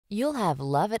You'll have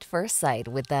love at first sight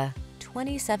with the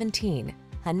 2017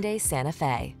 Hyundai Santa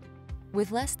Fe.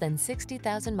 With less than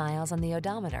 60,000 miles on the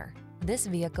odometer, this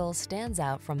vehicle stands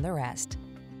out from the rest.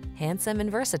 Handsome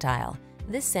and versatile,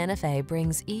 this Santa Fe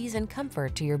brings ease and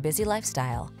comfort to your busy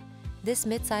lifestyle. This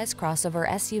midsize crossover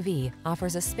SUV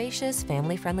offers a spacious,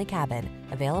 family-friendly cabin,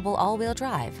 available all-wheel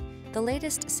drive, the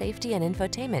latest safety and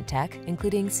infotainment tech,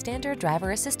 including standard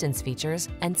driver assistance features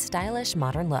and stylish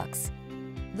modern looks.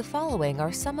 The following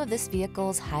are some of this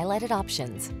vehicle's highlighted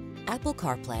options: Apple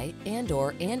CarPlay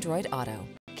and/or Android Auto,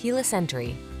 keyless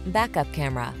entry, backup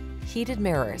camera, heated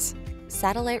mirrors,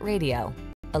 satellite radio,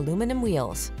 aluminum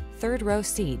wheels, third row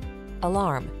seat,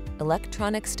 alarm,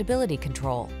 electronic stability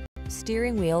control,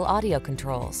 steering wheel audio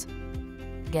controls.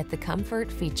 Get the comfort,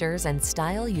 features, and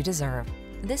style you deserve.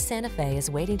 This Santa Fe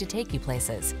is waiting to take you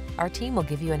places. Our team will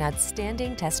give you an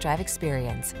outstanding test drive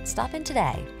experience. Stop in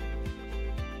today.